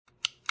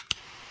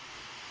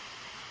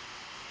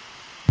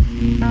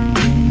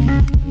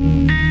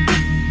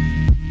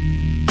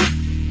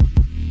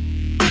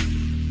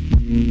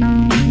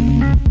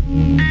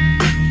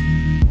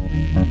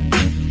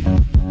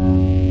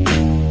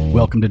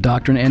Welcome to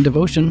Doctrine and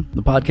Devotion,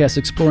 the podcast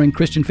exploring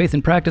Christian faith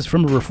and practice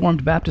from a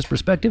Reformed Baptist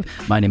perspective.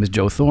 My name is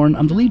Joe Thorne.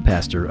 I'm the lead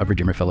pastor of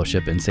Redeemer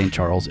Fellowship in St.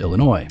 Charles,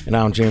 Illinois. And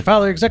I'm Jamie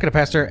Fowler, executive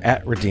pastor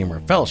at Redeemer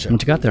Fellowship.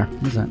 What you got there?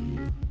 What is that?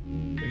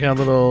 We got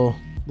a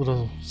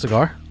little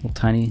cigar, Little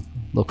tiny,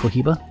 little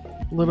cohiba?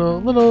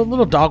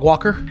 little dog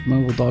walker. My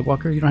little dog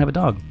walker? You don't have a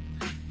dog.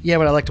 Yeah,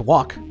 but I like to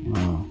walk,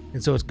 Oh,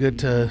 and so it's good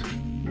to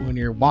when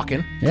you're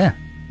walking. yeah.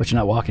 But you're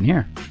not walking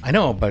here. I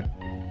know, but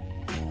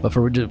But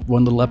for just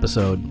one little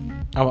episode,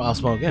 I'll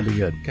smell again. be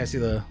good. Can I see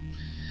the?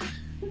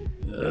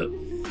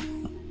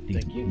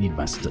 Thank you.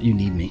 You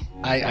need me.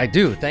 I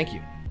do. Thank you,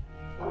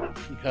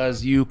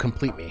 because you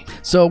complete me.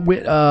 So,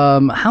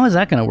 how is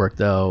that going to work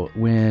though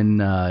when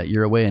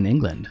you're away in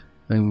England?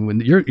 I mean,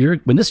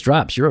 when this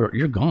drops, you're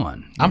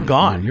gone. I'm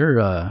gone. You're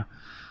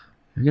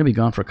gonna be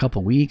gone for a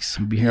couple weeks.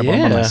 I'll be here all by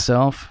Yeah.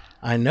 myself.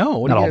 I know.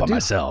 What Not are you all by gonna do?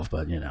 myself,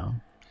 but you know.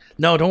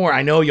 No, don't worry.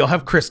 I know you'll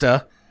have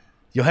Krista,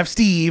 you'll have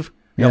Steve,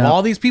 you have Yeah.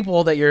 all these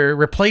people that you're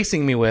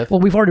replacing me with. Well,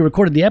 we've already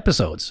recorded the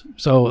episodes,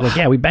 so like,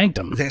 yeah, we banked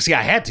them. See,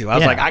 I had to. I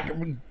was Yeah.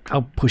 like,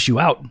 I'll push you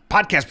out.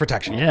 podcast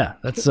protection. Yeah,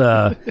 that's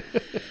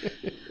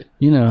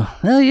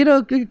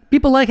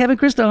people like having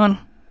Krista on.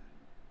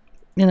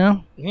 You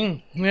know.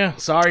 Yeah.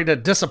 Sorry to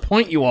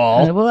disappoint you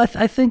all. Well,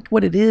 I think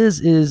what it is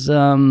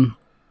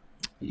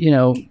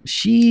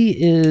she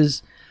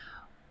is.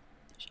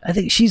 I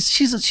think she's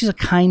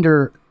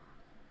kinder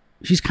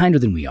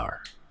than we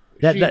are.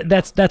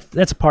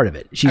 That's a part of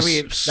it.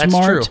 She's that's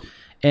smart true.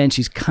 and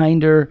she's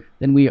kinder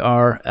than we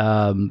are.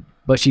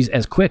 But she's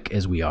as quick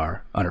as we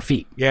are on her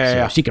feet.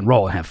 Yeah. She can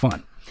roll and have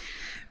fun.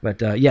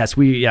 But yes,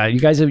 you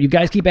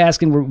guys keep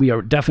asking. We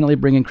are definitely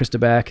bringing Krista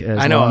back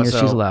as long as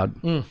she's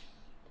allowed.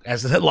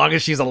 As long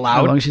as she's allowed.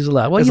 As long as she's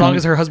allowed. Well, as long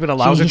as her husband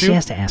allows her to. She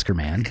has to ask her,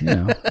 man. You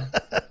know.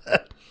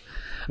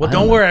 Well,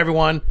 don't worry,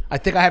 everyone. I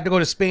think I have to go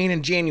to Spain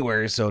in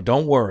January, so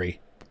don't worry.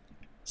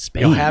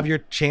 Spain. You'll have your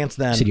chance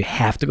then. You said you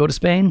have to go to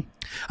Spain?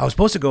 I was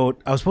supposed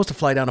to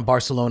fly down to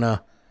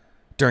Barcelona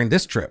during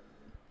this trip,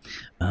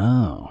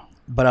 Oh.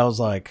 but I was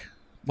like,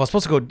 I was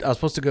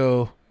supposed to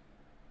go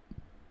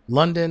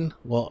London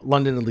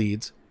to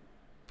Leeds.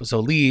 So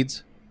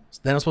Leeds.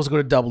 Then I was supposed to go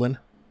to Dublin.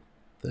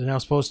 Then I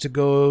was supposed to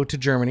go to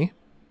Germany.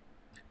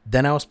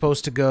 Then I was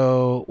supposed to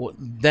go.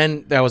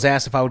 Then I was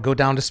asked if I would go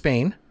down to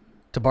Spain,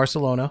 to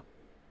Barcelona,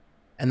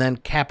 and then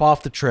cap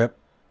off the trip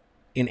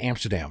in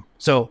Amsterdam.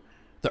 So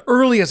the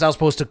earliest I was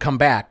supposed to come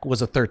back was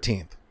the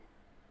 13th,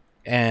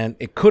 and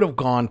it could have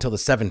gone till the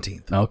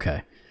 17th.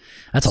 Okay.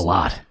 That's a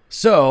lot.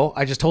 So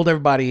I just told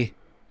everybody,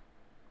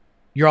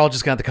 you're all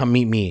just going to have to come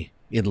meet me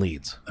in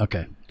Leeds.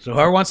 Okay. So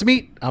whoever wants to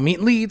meet, I'll meet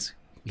in Leeds.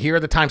 Here are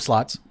the time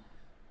slots.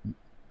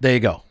 There you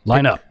go.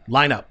 Line up.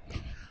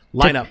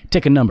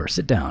 Take a number.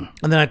 Sit down.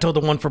 And then I told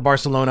the one for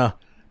Barcelona,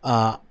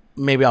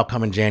 maybe I'll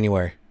come in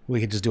January. We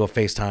could just do a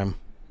FaceTime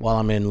while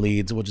I'm in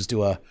Leeds. We'll just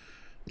do a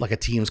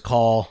Teams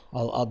call.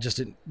 I'll just,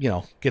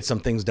 get some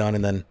things done.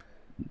 And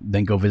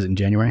Then go visit in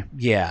January?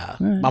 yeah,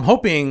 right. I'm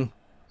hoping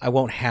I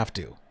won't have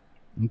to.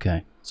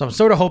 Okay. So I'm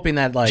sort of hoping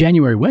that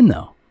January when,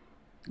 though?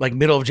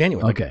 middle of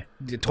January. Okay.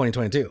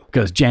 2022.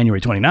 Because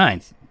January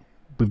 29th,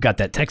 we've got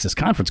that Texas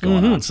conference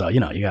going Mm-hmm. on. So, you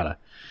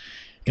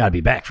gotta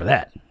be back for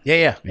that.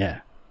 Yeah.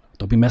 Yeah.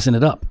 Don't be messing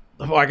it up.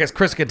 Well, I guess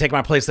Chris can take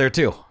my place there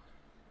too.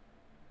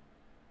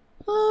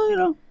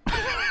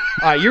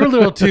 You're a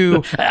little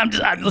too.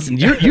 Listen,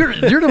 you're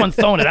the one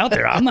throwing it out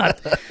there. I'm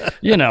not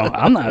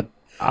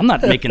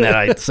making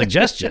that a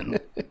suggestion.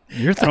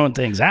 You're throwing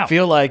things out. I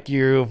feel like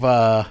you're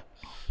a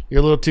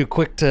little too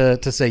quick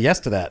to say yes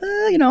to that.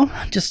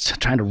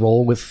 Just trying to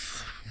roll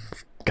with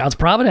God's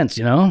providence,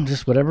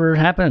 just whatever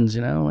happens,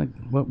 like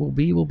what will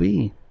be, will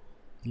be.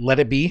 Let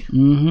it be.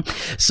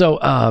 So,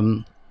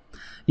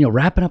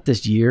 wrapping up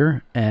this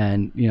year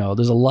and,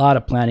 there's a lot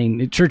of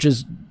planning.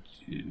 Churches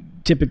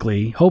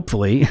typically,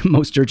 hopefully,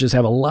 most churches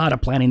have a lot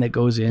of planning that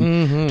goes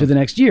in to the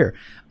next year.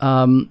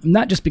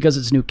 Not just because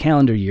it's a new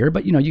calendar year,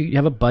 but, you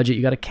have a budget,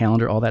 you got a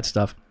calendar, all that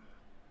stuff.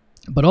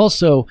 But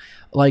also,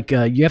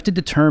 you have to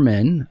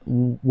determine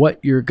what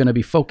you're going to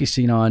be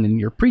focusing on in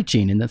your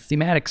preaching and the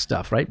thematic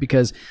stuff, right?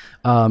 Because,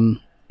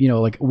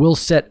 we'll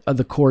set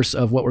the course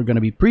of what we're going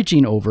to be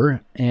preaching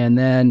over, and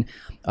then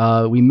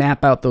we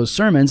map out those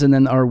sermons, and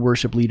then our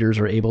worship leaders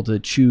are able to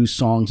choose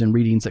songs and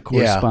readings that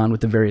correspond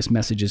with the various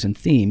messages and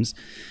themes.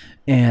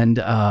 And,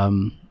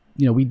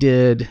 we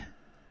did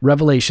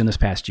Revelation this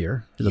past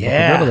year, the book of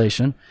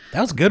Revelation.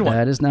 That was a good one.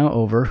 That is now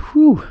over.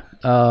 Whew.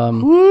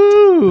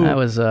 Woo! That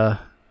was,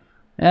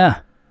 yeah.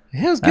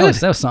 It was good.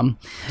 That was something.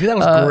 Dude, that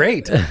was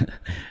great.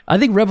 I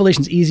think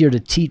Revelation's easier to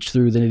teach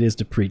through than it is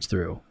to preach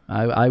through.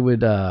 I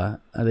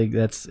think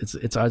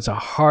it's a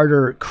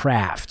harder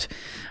craft.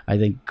 I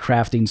think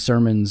crafting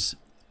sermons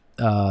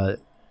that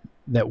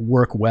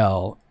work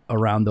well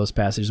around those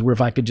passages. Where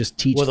if I could just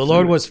teach. Well, the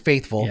Lord was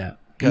faithful. Yeah.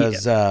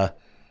 Because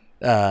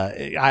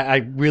I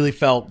really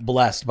felt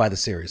blessed by the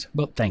series.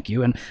 Well, thank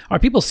you. And our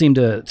people seem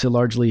to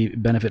largely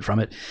benefit from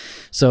it.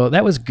 So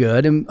that was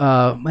good. And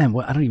I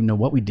don't even know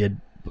what we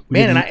did.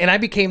 And I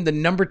became the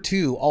number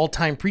 2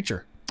 all-time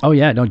preacher. Oh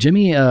yeah, no,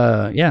 Jimmy.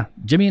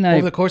 Jimmy and I.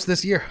 over the course of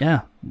this year.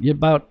 Yeah,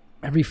 about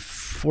every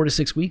 4 to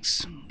 6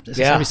 weeks.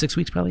 Yeah. Every 6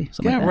 weeks, probably.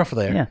 Something like that.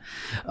 roughly there.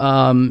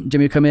 Yeah.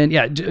 Jimmy would come in.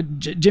 Yeah,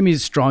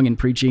 Jimmy's strong in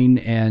preaching,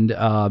 and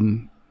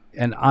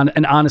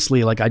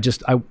honestly, like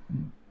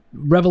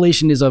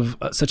Revelation is of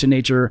such a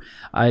nature.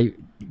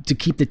 To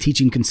keep the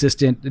teaching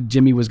consistent,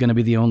 Jimmy was going to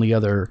be the only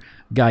other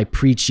guy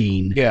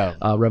preaching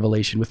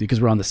Revelation with me because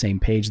we're on the same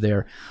page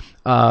there.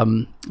 But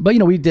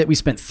we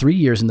spent 3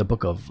 years in the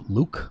book of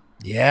Luke.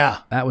 Yeah,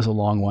 that was a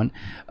long one.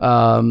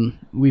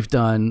 We've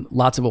done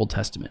lots of Old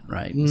Testament,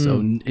 right? So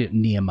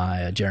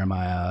Nehemiah,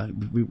 Jeremiah.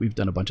 We've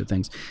done a bunch of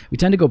things. We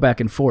tend to go back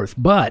and forth,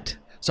 but.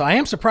 So I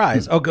am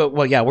surprised. Oh, go.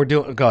 Well, yeah,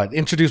 go ahead.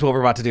 Introduce what we're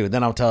about to do.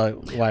 Then I'll tell you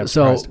why I'm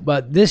surprised.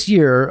 But this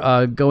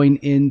year, going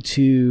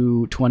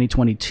into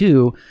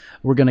 2022,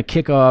 we're going to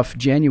kick off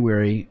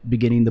January,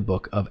 beginning the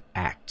book of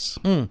Acts.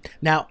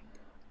 Now,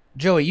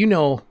 Joey, you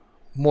know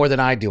more than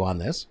I do on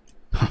this.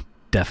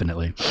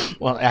 Definitely.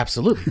 Well,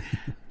 absolutely.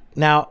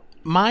 Now,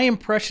 my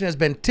impression has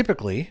been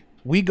typically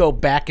we go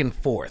back and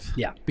forth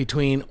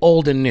between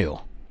old and new.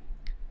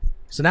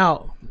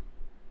 So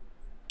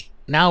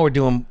now we're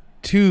doing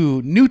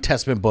 2 New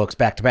Testament books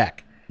back to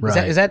back.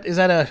 Right. Is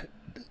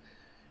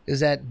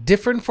that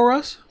different for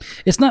us?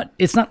 It's not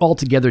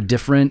altogether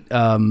different.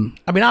 I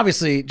mean,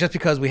 obviously, just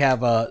because we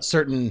have a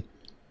certain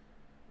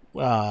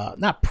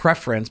not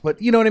preference,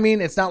 but you know what I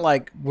mean? It's not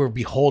like we're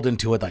beholden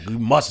to it, like we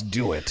must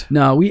do it.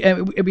 No,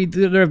 I mean,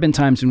 there have been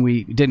times when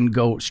we didn't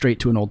go straight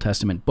to an Old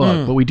Testament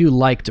book, but we do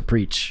like to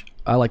preach.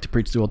 I like to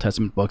preach the Old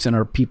Testament books, and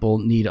our people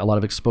need a lot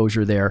of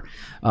exposure there.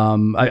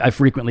 I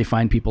frequently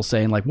find people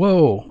saying like,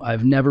 "Whoa,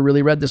 I've never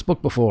really read this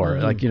book before."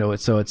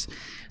 So it's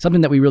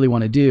something that we really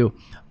want to do.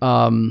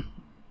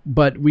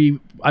 But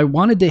I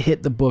wanted to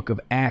hit the book of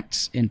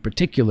Acts in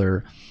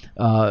particular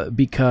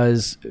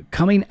because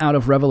coming out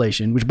of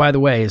Revelation, which by the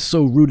way is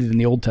so rooted in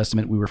the Old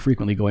Testament, we were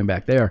frequently going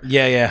back there.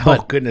 Yeah. But,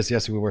 oh goodness,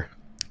 yes we were.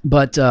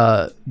 But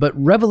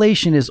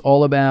Revelation is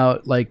all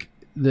about like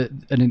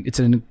it's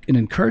an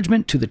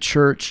encouragement to the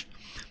church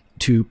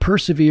to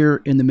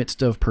persevere in the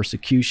midst of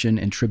persecution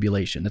and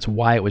tribulation. That's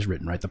why it was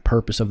written, right? The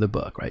purpose of the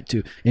book, right?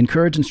 To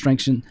encourage and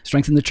strengthen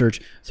the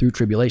church through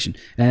tribulation.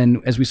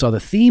 And as we saw,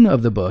 the theme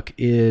of the book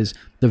is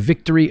the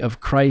victory of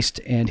Christ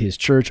and his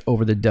church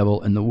over the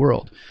devil and the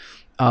world.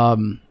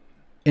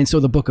 And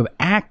so the book of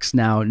Acts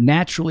now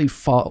naturally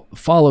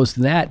follows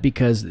that,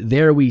 because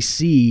there we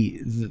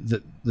see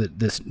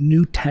this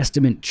New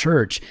Testament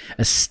church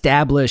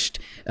established,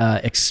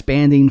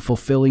 expanding,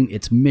 fulfilling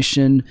its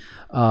mission.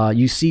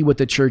 You see what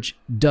the church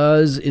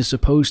is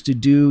supposed to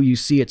do. You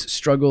see its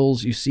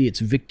struggles. You see its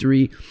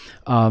victory.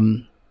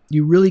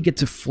 You really get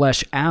to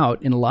flesh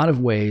out in a lot of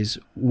ways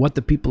what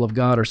the people of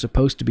God are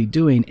supposed to be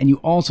doing. And you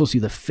also see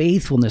the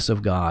faithfulness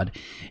of God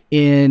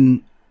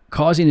in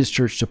causing his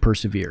church to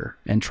persevere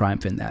and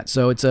triumph in that.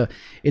 So it's a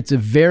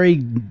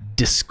very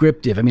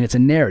descriptive, it's a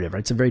narrative, right?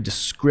 It's a very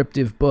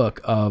descriptive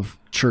book of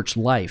church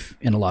life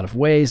in a lot of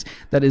ways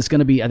that is going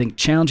to be, I think,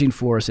 challenging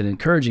for us and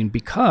encouraging,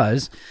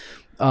 because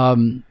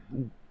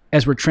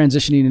as we're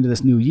transitioning into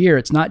this new year,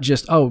 it's not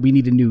just, we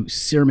need a new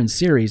sermon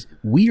series.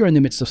 We are in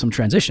the midst of some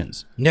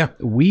transitions. Yeah.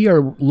 We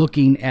are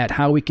looking at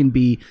how we can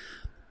be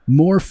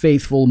more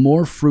faithful,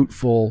 more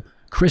fruitful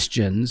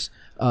Christians,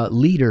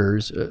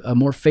 leaders, a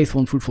more faithful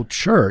and fruitful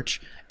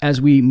church as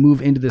we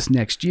move into this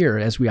next year,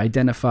 as we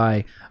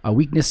identify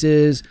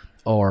weaknesses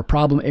or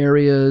problem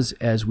areas,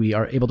 as we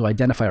are able to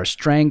identify our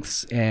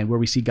strengths and where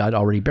we see God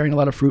already bearing a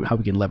lot of fruit, how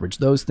we can leverage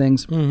those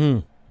things.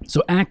 Mm-hmm.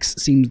 So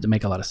Acts seems to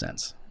make a lot of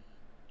sense.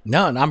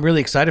 No, and I'm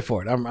really excited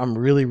for it. I'm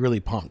really, really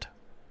pumped.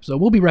 So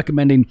we'll be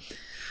recommending,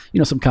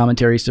 some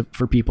commentaries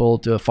for people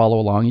to follow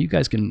along. You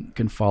guys can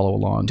follow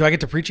along. Do I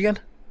get to preach again?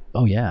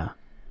 Oh yeah.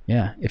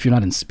 Yeah. If you're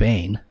not in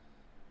Spain.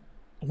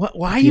 What?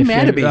 Why are you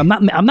mad at me? I'm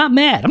not mad. I'm not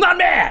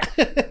mad.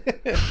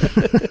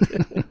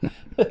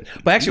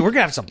 But actually, we're going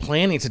to have some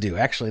planning to do,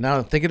 actually, now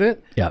that I'm thinking of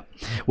it. Yeah.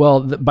 Well,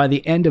 by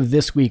the end of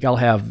this week, I'll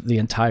have the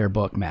entire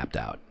book mapped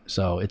out.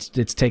 So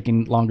it's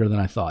taking longer than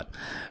I thought.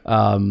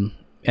 And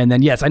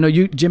then, yes, I know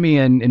you, Jimmy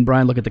and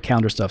Brian, look at the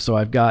calendar stuff. So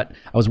I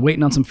was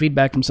waiting on some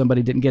feedback from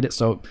somebody, didn't get it.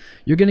 So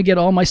you're going to get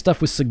all my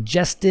stuff with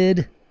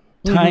suggested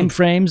time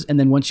frames. And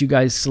then once you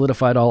guys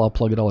solidify it all, I'll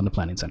plug it all into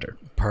Planning Center.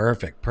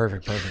 Perfect.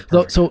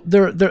 So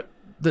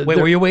Wait,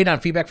 were you waiting on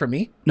feedback from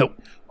me? Nope.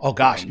 Oh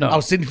gosh, no. I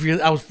was sitting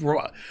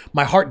for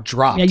my heart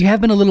dropped. Yeah, you have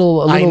been a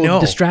little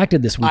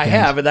distracted this weekend. I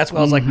have, and that's why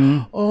I was like,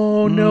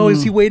 oh no,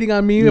 is he waiting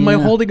on me? Am I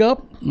holding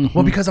up?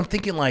 Well, because I'm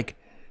thinking like,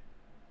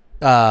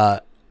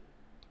 I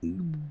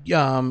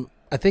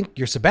think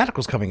your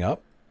sabbatical's coming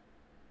up.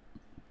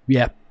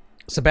 Yeah.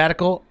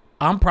 Sabbatical.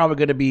 I'm probably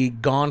going to be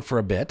gone for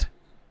a bit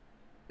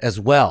as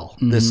well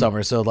this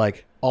summer. So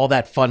like all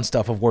that fun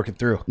stuff of working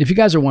through. If you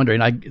guys are wondering,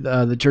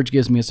 the church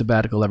gives me a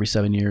sabbatical every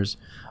 7 years.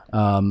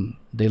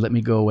 They let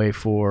me go away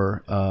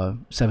for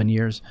 7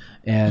 years,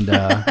 and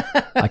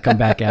I come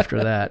back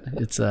after that.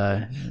 It's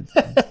so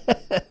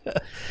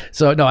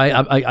no,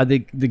 I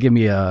think they give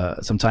me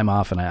some time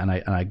off, and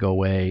I go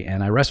away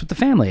and I rest with the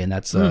family, and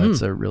that's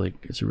it's a really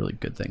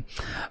good thing.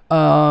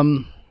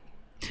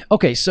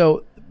 Okay,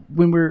 so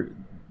when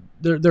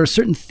there are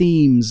certain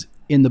themes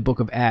in the book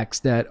of Acts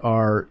that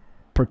are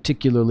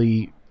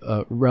particularly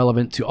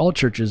relevant to all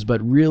churches,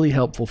 but really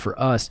helpful for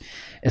us,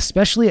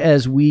 especially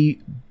as we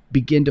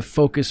begin to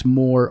focus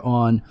more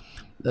on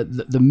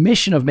the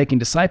mission of making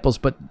disciples,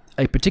 but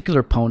a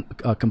particular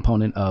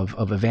component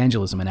of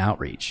evangelism and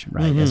outreach,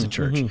 right, as a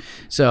church.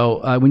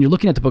 So when you're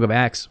looking at the book of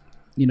Acts,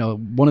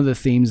 one of the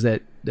themes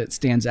that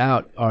stands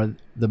out are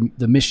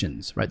the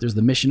missions, right? There's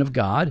the mission of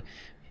God.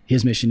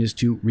 His mission is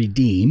to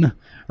redeem,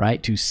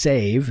 right? To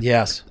save.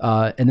 Yes.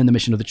 And then the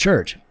mission of the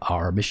church.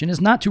 Our mission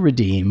is not to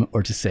redeem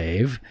or to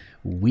save.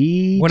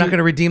 We're not going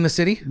to redeem the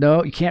city?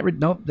 No, you can't.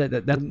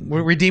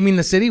 We're redeeming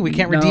the city? We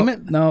can't redeem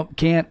it? No,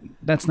 can't.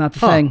 That's not the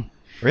thing.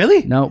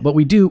 Really? No, but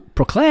we do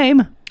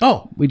proclaim.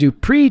 Oh. We do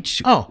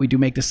preach. Oh. We do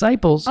make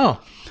disciples.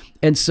 Oh.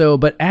 And so,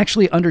 but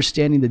actually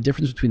understanding the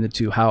difference between the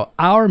two, how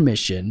our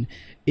mission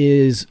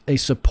is a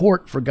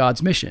support for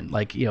God's mission.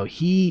 Like,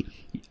 he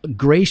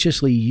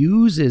graciously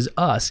uses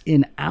us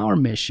in our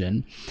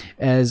mission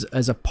as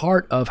a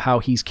part of how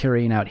he's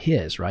carrying out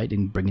his, right?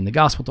 And bringing the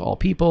gospel to all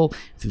people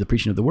through the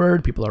preaching of the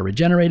word. People are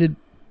regenerated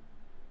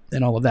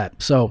and all of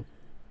that. So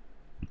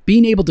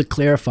being able to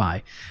clarify,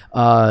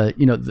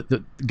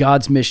 the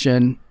God's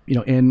mission,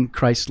 in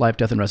Christ's life,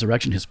 death, and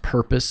resurrection, his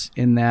purpose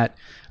in that,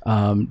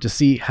 to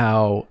see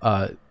how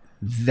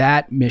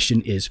that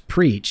mission is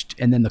preached,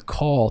 and then the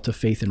call to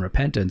faith and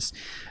repentance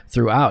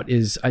throughout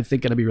is, I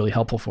think, going to be really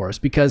helpful for us,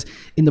 because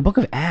in the book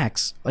of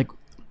Acts, like,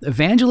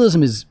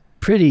 evangelism is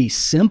pretty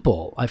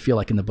simple. I feel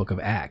like in the book of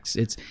Acts,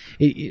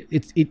 you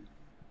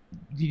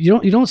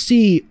don't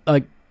see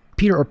like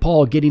Peter or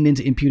Paul getting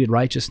into imputed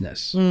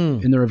righteousness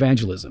in their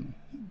evangelism.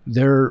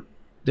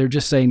 They're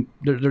just saying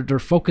they're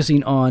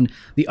focusing on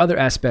the other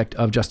aspect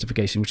of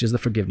justification, which is the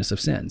forgiveness of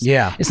sins.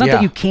 Yeah, it's not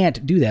that you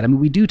can't do that. I mean,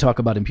 we do talk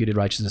about imputed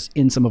righteousness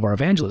in some of our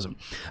evangelism,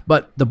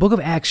 but the book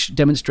of Acts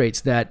demonstrates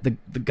that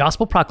the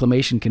gospel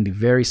proclamation can be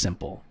very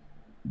simple.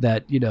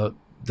 That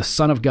the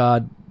Son of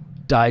God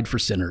died for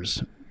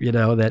sinners.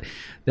 That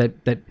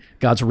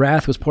God's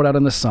wrath was poured out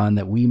on the Son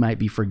that we might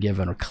be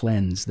forgiven or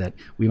cleansed, that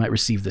we might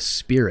receive the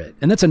Spirit.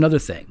 And that's another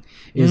thing,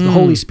 is the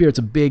Holy Spirit's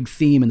a big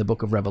theme in the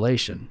book of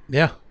Revelation.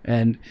 Yeah.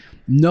 And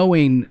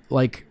knowing,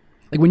 like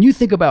when you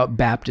think about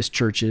Baptist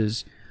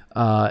churches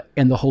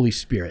and the Holy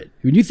Spirit,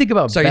 when you think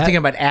about... So you're thinking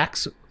about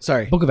Acts?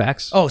 Sorry. Book of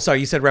Acts. Oh, sorry.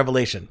 You said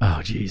Revelation.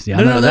 Oh, geez. Yeah,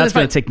 no, that's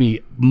going to take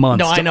me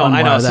months. No,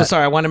 I know. So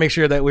sorry. I want to make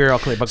sure that we're all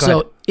clear. But go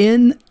ahead.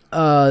 In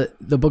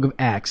the book of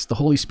Acts, the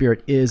Holy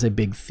Spirit is a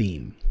big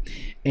theme.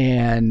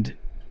 And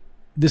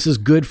this is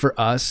good for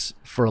us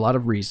for a lot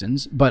of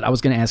reasons. But I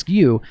was going to ask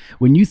you,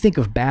 when you think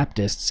of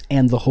Baptists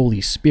and the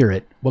Holy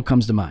Spirit, what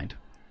comes to mind?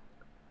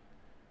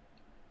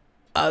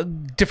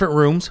 Different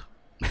rooms.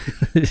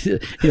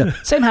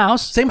 Same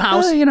house.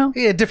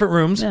 Yeah, different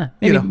rooms. Yeah,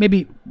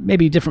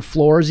 maybe different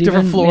floors.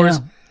 Different even,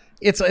 floors.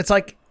 It's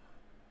like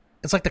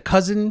the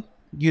cousin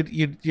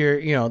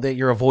that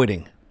you're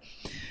avoiding.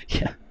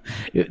 Yeah.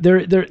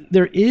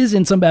 There is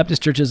in some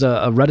Baptist churches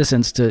a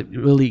reticence to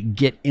really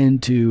get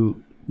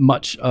into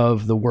much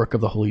of the work of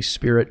the Holy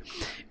Spirit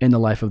in the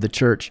life of the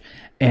church.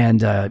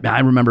 And I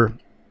remember,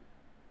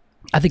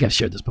 I think I've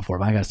shared this before,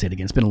 but I got to say it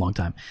again. It's been a long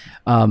time.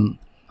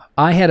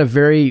 I had a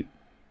very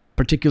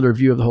particular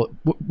view of the whole...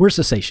 We're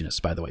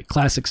cessationists, by the way,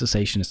 classic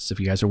cessationists, if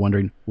you guys are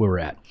wondering where we're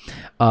at.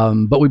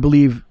 But we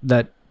believe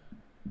that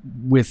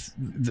with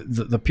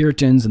the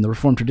Puritans and the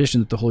Reformed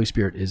tradition, that the Holy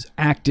Spirit is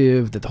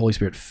active, that the Holy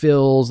Spirit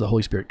fills, the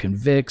Holy Spirit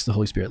convicts, the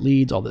Holy Spirit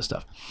leads, all this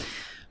stuff.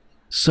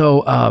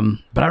 So,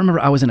 but I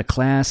remember I was in a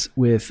class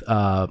with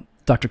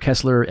Dr.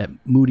 Kessler at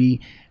Moody,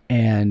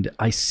 and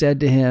I said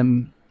to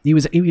him, we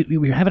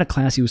were having a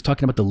class, he was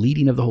talking about the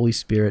leading of the Holy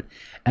Spirit,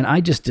 and I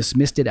just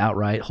dismissed it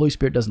outright. Holy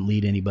Spirit doesn't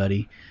lead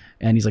anybody.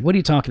 And he's like, what are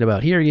you talking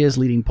about? Here he is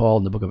leading Paul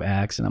in the book of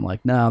Acts. And I'm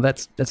like, no,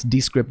 that's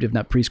descriptive,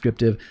 not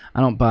prescriptive.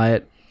 I don't buy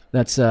it.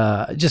 That's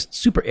just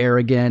super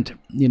arrogant,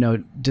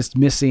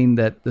 dismissing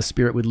that the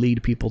Spirit would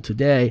lead people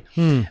today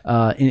in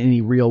any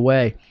real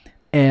way.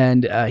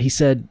 And he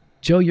said,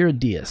 Joe, you're a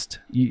deist.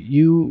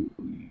 You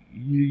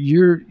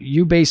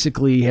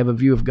basically have a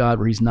view of God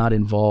where he's not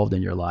involved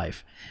in your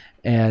life.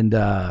 And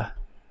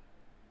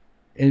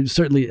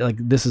certainly, like,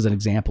 this is an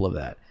example of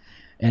that.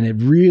 And it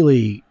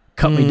really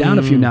cut me down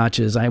a few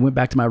notches. I went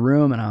back to my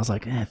room and I was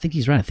like, I think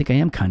he's right. I think I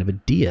am kind of a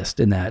deist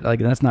in that. Like,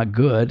 that's not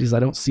good because I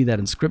don't see that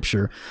in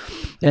Scripture.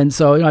 And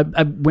so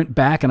I went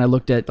back and I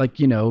looked at, like,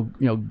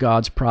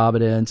 God's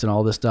providence and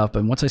all this stuff.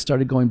 And once I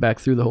started going back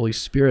through the Holy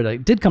Spirit, I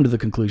did come to the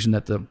conclusion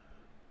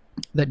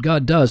that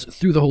God does,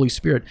 through the Holy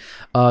Spirit,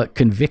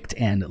 convict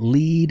and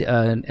lead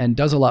and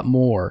does a lot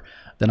more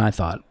than I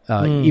thought,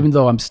 even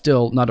though I'm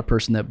still not a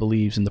person that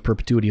believes in the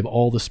perpetuity of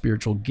all the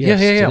spiritual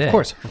gifts. Yeah, today. of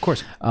course.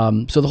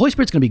 So the Holy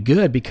Spirit's going to be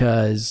good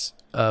because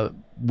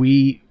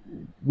we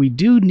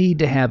do need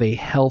to have a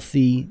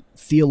healthy,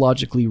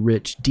 theologically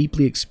rich,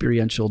 deeply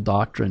experiential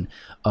doctrine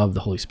of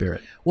the Holy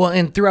Spirit. Well,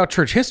 and throughout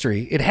church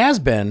history, it has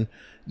been,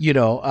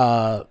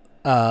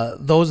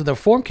 those in the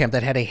Reformed camp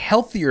that had a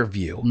healthier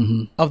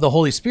view of the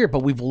Holy Spirit,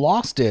 but we've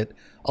lost it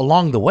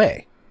along the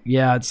way.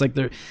 Yeah, it's like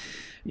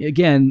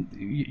again,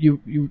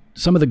 you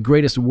some of the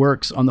greatest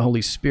works on the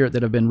Holy Spirit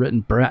that have been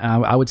written,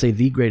 I would say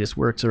the greatest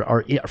works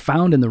are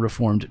found in the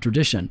Reformed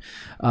tradition.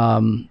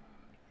 And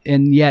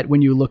yet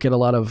when you look at a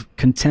lot of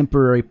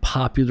contemporary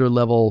popular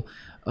level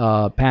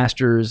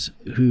pastors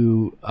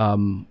who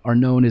are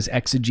known as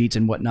exegetes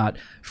and whatnot,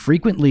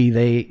 frequently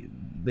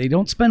they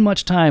don't spend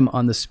much time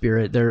on the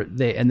Spirit.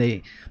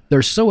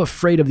 They're so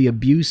afraid of the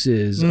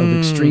abuses of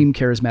extreme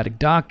charismatic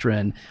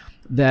doctrine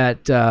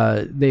that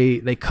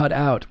they cut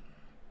out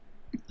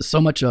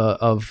so much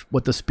of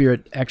what the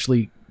Spirit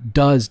actually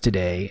does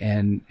today,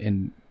 and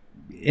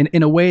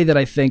in a way that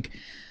I think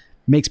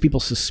makes people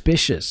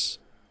suspicious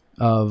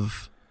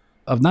of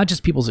not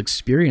just people's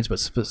experience, but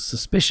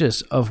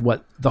suspicious of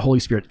what the Holy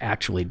Spirit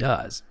actually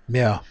does.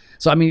 Yeah.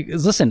 So I mean,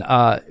 listen,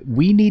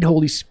 we need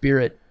Holy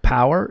Spirit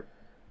power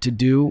to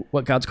do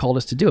what God's called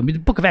us to do. I mean, the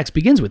Book of Acts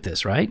begins with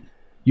this, right?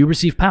 You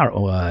receive power.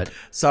 What?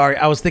 Sorry,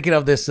 I was thinking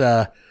of this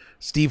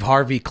Steve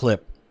Harvey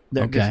clip.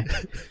 Okay.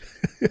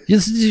 You're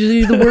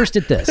the worst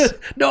at this.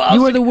 No,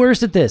 you are the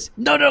worst at this.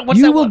 No. What's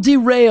you that will one?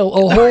 derail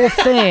a whole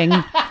thing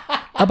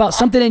about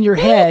something in your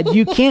head.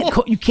 You can't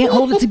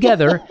hold it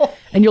together,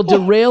 and you'll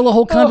derail the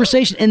whole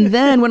conversation. And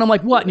then when I'm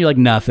like, "What?" and you're like,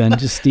 "Nothing."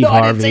 Just Steve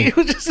Harvey.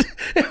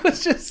 It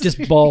was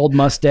just bald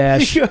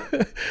mustache.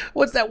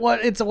 What's that one?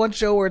 It's a one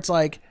show where it's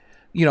like,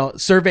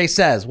 Survey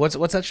Says. What's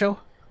that show?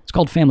 It's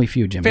called Family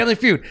Feud, Jimmy. Family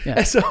Feud. Yeah.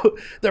 And so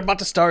they're about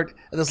to start,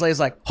 and this lady's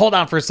like, "Hold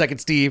on for a second,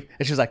 Steve,"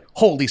 and she's like,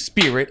 "Holy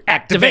Spirit,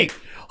 activate!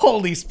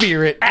 Holy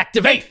Spirit,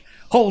 activate!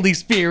 Holy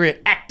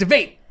Spirit,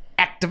 activate!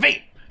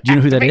 Activate!" Do you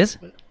know who that is?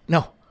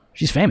 No.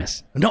 She's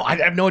famous. No, I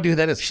have no idea who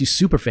that is. She's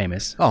super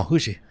famous. Oh,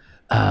 who's she?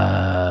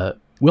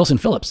 Wilson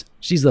Phillips.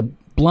 She's the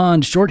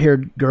blonde,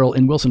 short-haired girl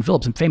in Wilson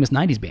Phillips, a famous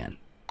 90s band.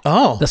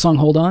 Oh. The song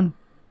Hold On.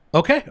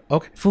 Okay.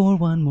 For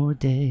one more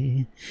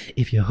day,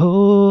 if you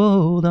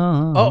hold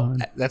on. Oh,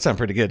 that sounds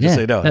pretty good. Just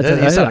so you know.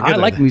 I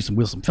like me some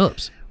Wilson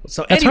Phillips.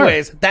 So, That's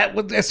anyways, that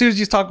as soon as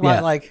you talk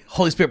about like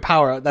Holy Spirit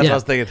power, that's what I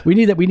was thinking. We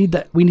need that.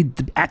 We need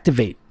to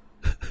activate.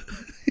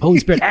 Holy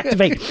Spirit,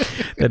 activate.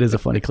 That is a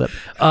funny clip.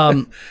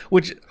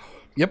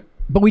 Yep.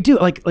 But we do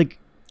like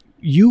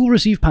you will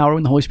receive power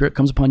when the Holy Spirit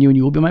comes upon you, and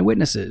you will be my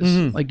witnesses.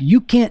 Mm-hmm. Like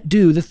you can't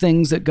do the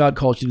things that God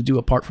calls you to do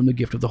apart from the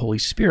gift of the Holy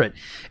Spirit.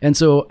 And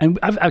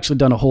I've actually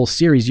done a whole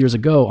series years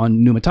ago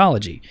on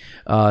pneumatology,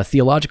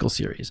 theological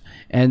series.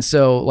 And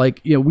so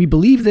we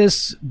believe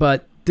this,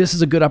 but this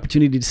is a good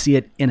opportunity to see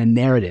it in a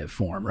narrative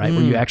form, right?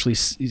 Where you actually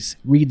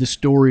read the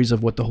stories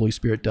of what the Holy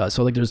Spirit does.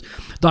 So there's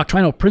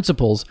doctrinal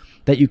principles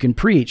that you can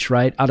preach,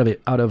 right, out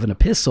of an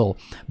epistle,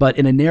 but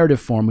in a narrative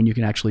form when you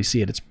can actually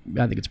see it.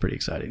 I think it's pretty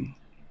exciting.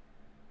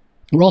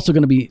 We're also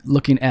going to be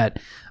looking at,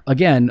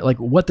 again, like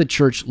what the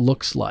church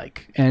looks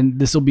like. And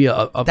this will be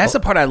that's the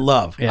part I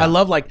love. Yeah. I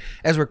love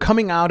as we're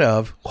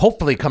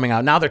hopefully coming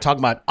out, now they're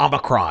talking about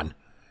Omicron.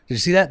 Did you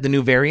see that? The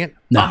new variant?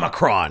 No.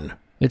 Omicron.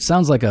 It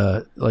sounds like they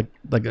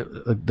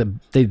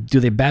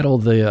battle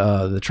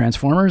the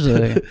Transformers?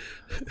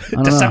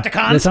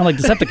 Decepticons? They sound like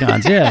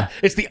Decepticons, yeah.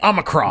 It's the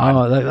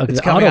Omicron.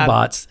 It's the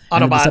Autobots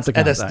and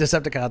the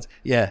Decepticons.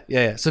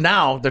 Yeah. So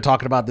now they're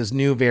talking about this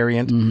new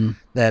variant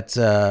that's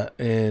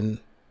in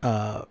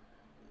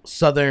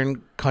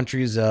southern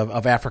countries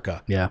of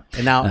Africa. Yeah.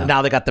 And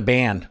now they got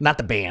not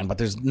the ban, but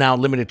there's now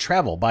limited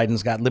travel.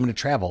 Biden's got limited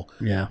travel.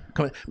 Yeah.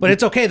 But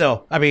it's okay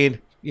though. I mean,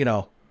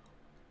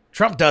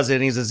 Trump does it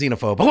and he's a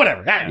xenophobe, but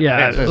whatever.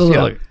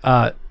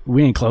 Yeah.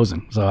 We ain't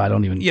closing, so I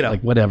don't even,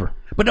 whatever.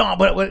 But no,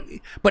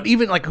 but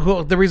even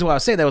the reason why I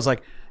was saying that was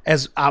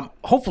as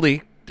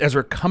hopefully as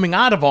we're coming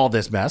out of all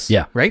this mess,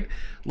 right?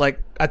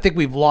 I think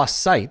we've lost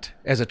sight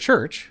as a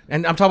church,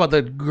 and I'm talking about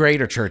the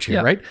greater church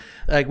here, right?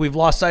 Like we've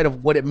lost sight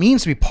of what it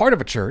means to be part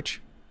of a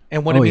church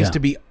and what it means to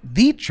be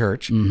the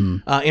church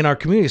in our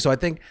community. So I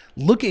think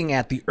looking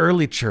at the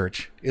early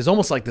church is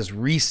almost like this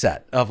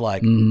reset of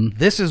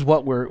this is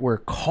what we're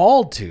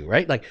called to,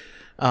 right?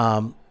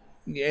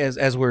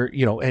 As we're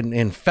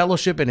in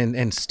fellowship and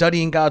in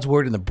studying God's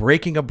word and the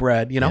breaking of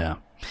bread, Yeah.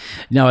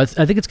 No, I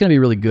think it's going to be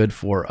really good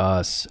for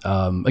us.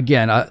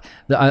 Again,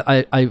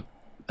 I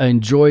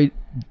enjoy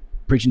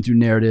preaching through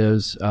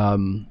narratives.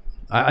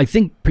 I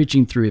think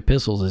preaching through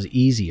epistles is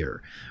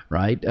easier,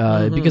 right?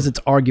 Because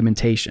it's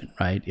argumentation,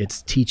 right?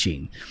 It's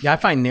teaching. Yeah, I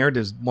find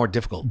narratives more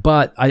difficult.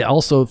 But I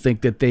also think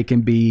that they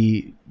can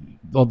be,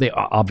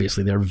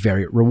 they're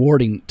very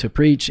rewarding to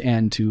preach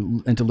and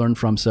to learn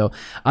from. So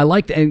I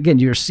like that. And again,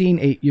 you're seeing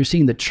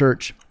the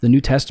church, the New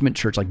Testament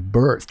church,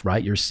 birthed,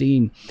 right? You're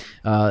seeing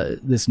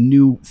this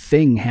new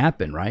thing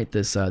happen, right?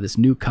 This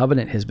new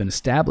covenant has been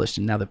established,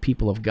 and now the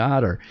people of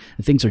God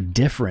things are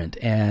different,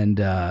 and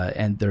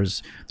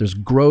there's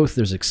growth,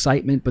 there's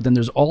excitement, but then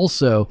there's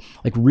also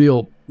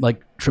real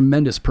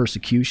tremendous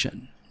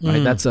persecution,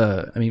 right?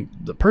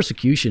 The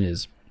persecution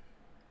is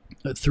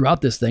throughout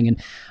this thing, and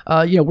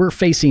we're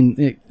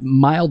facing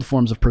mild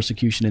forms of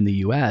persecution in the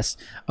U.S.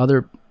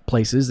 Other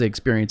places they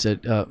experience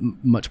it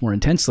much more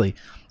intensely,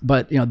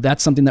 but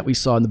that's something that we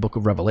saw in the book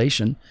of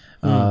Revelation,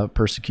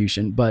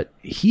 persecution. But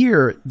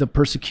here the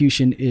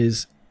persecution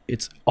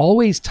it's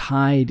always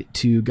tied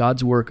to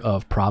God's work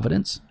of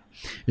providence,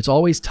 It's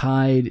always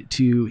tied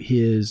to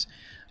his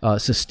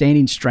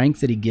sustaining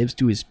strength that he gives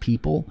to his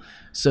people,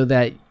 so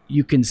that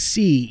you can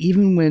see,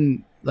 even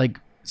when like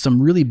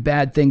some really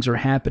bad things are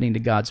happening to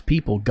God's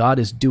people, God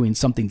is doing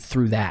something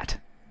through that.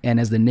 And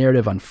as the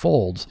narrative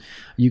unfolds,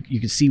 you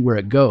can see where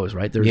it goes,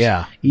 right? There's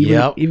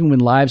even when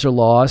lives are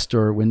lost,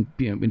 or when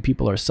when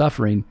people are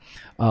suffering,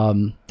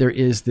 there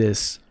is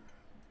this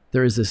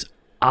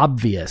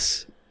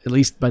obvious, at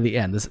least by the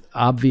end, this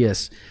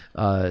obvious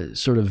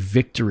sort of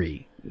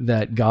victory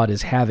that God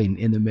is having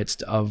in the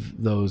midst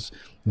of those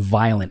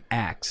violent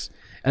acts.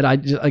 And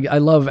I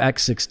love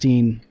Acts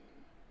 16.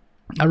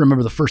 I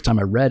remember the first time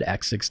I read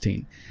Acts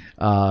 16,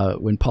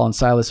 when Paul and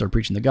Silas are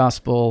preaching the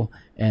gospel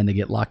and they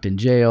get locked in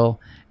jail.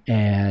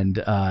 And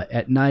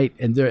at night,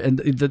 and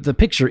the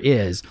picture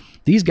is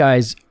these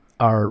guys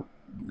are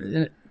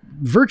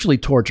virtually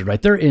tortured,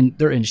 right? They're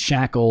in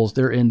shackles.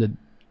 They're in the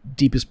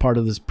deepest part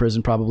of this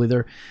prison, probably.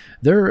 They're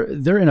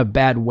in a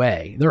bad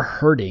way. They're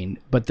hurting,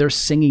 but they're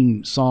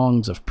singing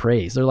songs of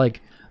praise.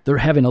 They're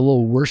having a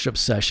little worship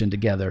session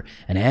together,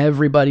 and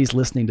everybody's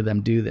listening to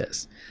them do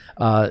this.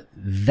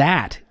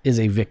 That is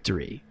a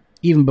victory.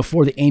 Even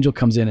before the angel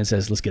comes in and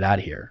says, let's get out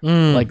of here.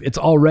 Like, it's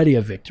already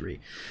a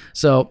victory.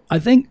 So I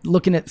think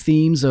looking at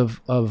themes of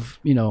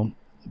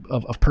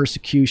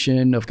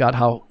persecution, of God,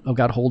 how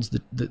God holds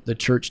the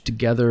church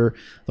together,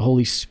 the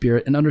Holy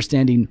Spirit, and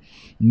understanding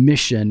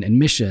mission and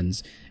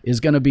missions is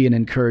going to be an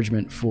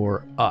encouragement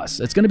for us.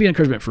 It's going to be an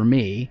encouragement for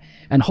me.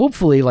 And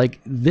hopefully, like,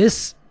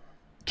 this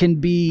can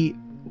be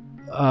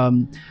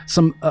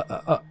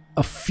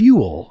a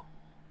fuel,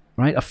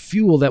 right? A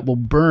fuel that will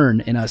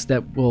burn in us,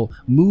 that will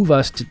move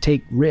us to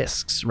take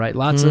risks, right?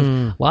 Lots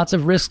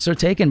of risks are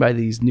taken by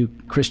these new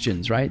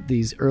Christians, right?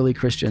 These early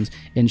Christians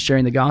in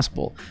sharing the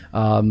gospel.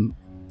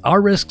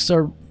 Our risks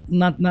are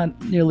not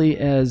nearly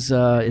as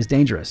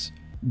dangerous,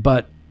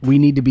 but we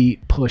need to be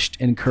pushed,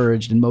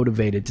 encouraged, and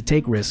motivated to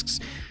take risks,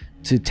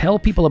 to tell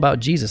people about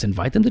Jesus,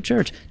 invite them to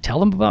church, tell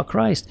them about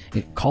Christ,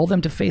 call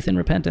them to faith and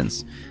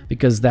repentance,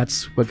 because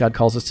that's what God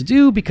calls us to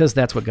do, because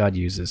that's what God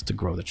uses to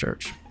grow the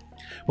church.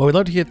 Well, we'd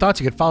love to hear your thoughts.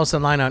 You can follow us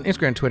online on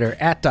Instagram and Twitter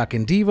at Doc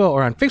and Devo,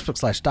 or on Facebook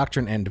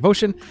 /Doctrine and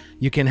Devotion.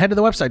 You can head to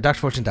the website,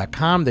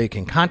 drdevotion.com. There you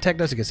can contact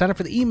us. You can sign up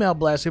for the email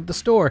blast at the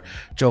store,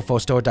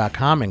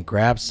 jofostore.com, and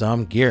grab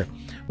some gear.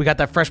 We got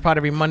that fresh pod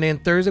every Monday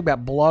and Thursday. We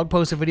got blog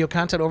posts and video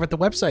content over at the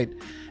website.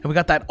 And we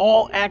got that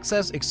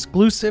all-access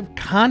exclusive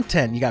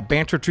content. You got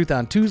Banter Truth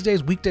on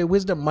Tuesdays, Weekday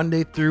Wisdom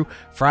Monday through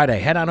Friday.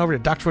 Head on over to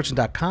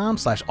drdevotion.com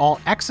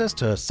 /all-access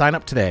to sign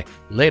up today.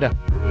 Later.